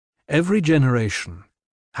Every generation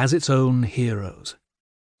has its own heroes.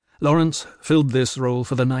 Lawrence filled this role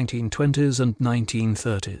for the 1920s and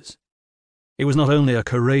 1930s. He was not only a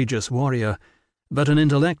courageous warrior, but an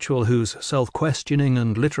intellectual whose self-questioning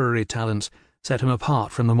and literary talents set him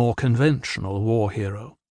apart from the more conventional war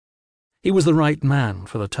hero. He was the right man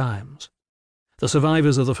for the times. The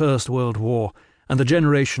survivors of the First World War and the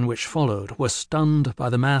generation which followed were stunned by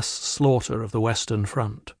the mass slaughter of the Western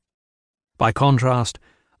Front. By contrast,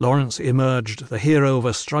 Lawrence emerged the hero of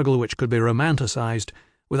a struggle which could be romanticized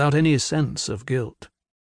without any sense of guilt.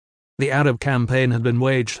 The Arab campaign had been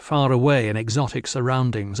waged far away in exotic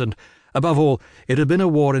surroundings, and, above all, it had been a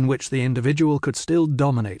war in which the individual could still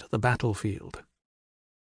dominate the battlefield.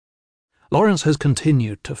 Lawrence has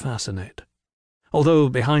continued to fascinate. Although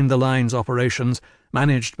behind-the-lines operations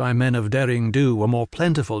managed by men of derring do were more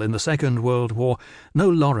plentiful in the Second World War, no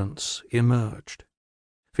Lawrence emerged.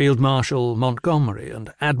 Field Marshal Montgomery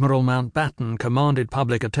and Admiral Mountbatten commanded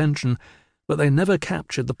public attention, but they never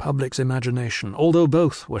captured the public's imagination, although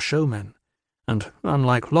both were showmen, and,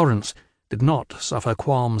 unlike Lawrence, did not suffer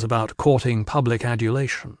qualms about courting public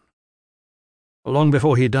adulation. Long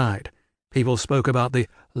before he died, people spoke about the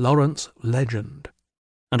Lawrence legend,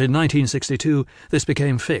 and in 1962 this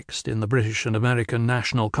became fixed in the British and American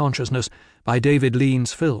national consciousness by David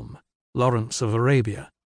Lean's film, Lawrence of Arabia.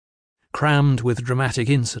 Crammed with dramatic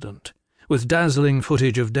incident, with dazzling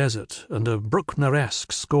footage of desert and a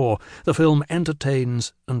Bruckner-esque score, the film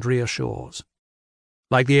entertains and reassures.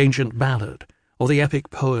 Like the ancient ballad or the epic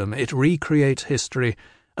poem, it recreates history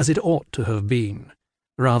as it ought to have been,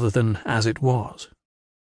 rather than as it was.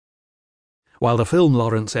 While the film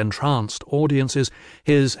Lawrence entranced audiences,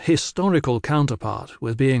 his historical counterpart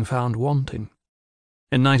was being found wanting.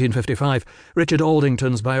 In 1955, Richard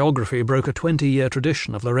Aldington's biography broke a 20-year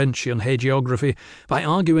tradition of Lawrentian hagiography by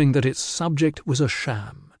arguing that its subject was a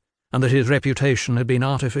sham, and that his reputation had been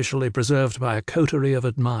artificially preserved by a coterie of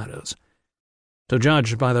admirers. To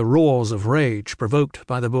judge by the roars of rage provoked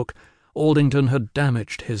by the book, Aldington had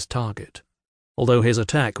damaged his target, although his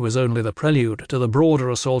attack was only the prelude to the broader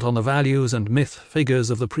assault on the values and myth figures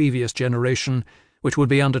of the previous generation, which would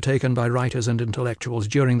be undertaken by writers and intellectuals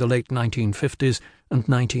during the late 1950s and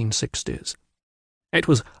 1960s. It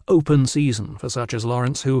was open season for such as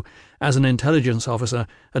Lawrence, who, as an intelligence officer,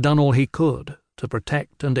 had done all he could to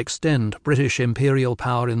protect and extend British imperial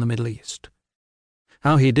power in the Middle East.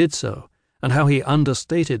 How he did so, and how he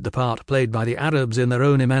understated the part played by the Arabs in their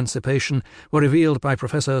own emancipation, were revealed by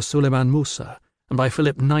Professor Suleiman Musa and by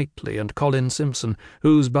Philip Knightley and Colin Simpson,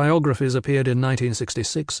 whose biographies appeared in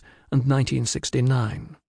 1966 and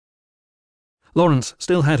 1969. Lawrence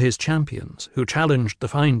still had his champions, who challenged the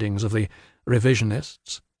findings of the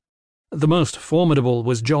revisionists. The most formidable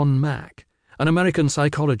was John Mack, an American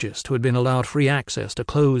psychologist who had been allowed free access to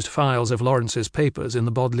closed files of Lawrence's papers in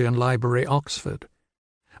the Bodleian Library, Oxford.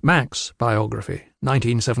 Mack's biography,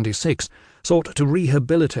 1976, sought to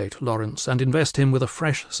rehabilitate Lawrence and invest him with a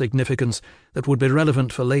fresh significance that would be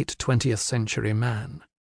relevant for late 20th century man.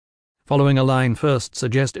 Following a line first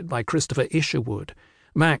suggested by Christopher Isherwood,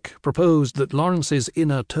 Mack proposed that Lawrence's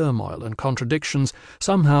inner turmoil and contradictions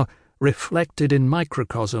somehow reflected in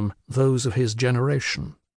microcosm those of his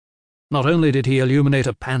generation. Not only did he illuminate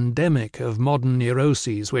a pandemic of modern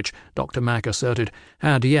neuroses which, Dr. Mack asserted,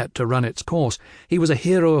 had yet to run its course, he was a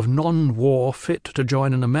hero of non-war fit to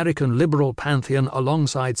join an American liberal pantheon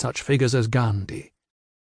alongside such figures as Gandhi.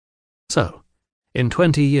 So, in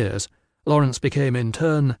 20 years, Lawrence became in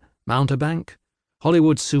turn mountebank,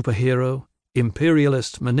 Hollywood superhero,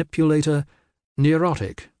 imperialist manipulator,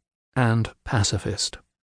 neurotic, and pacifist.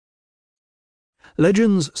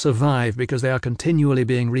 Legends survive because they are continually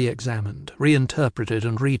being re-examined, reinterpreted,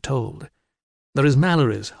 and retold. There is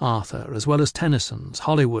Mallory's Arthur, as well as Tennyson's,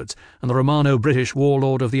 Hollywood's, and the Romano-British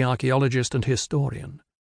warlord of the archaeologist and historian.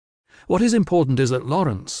 What is important is that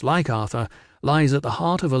Lawrence, like Arthur, lies at the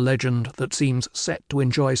heart of a legend that seems set to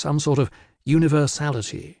enjoy some sort of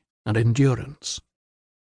universality and endurance.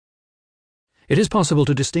 It is possible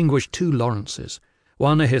to distinguish two Lawrences,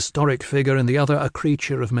 one a historic figure and the other a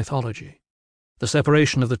creature of mythology. The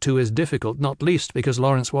separation of the two is difficult, not least because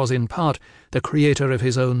Lawrence was, in part, the creator of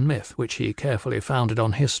his own myth, which he carefully founded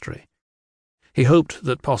on history. He hoped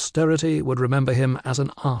that posterity would remember him as an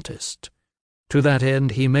artist. To that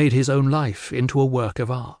end, he made his own life into a work of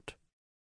art.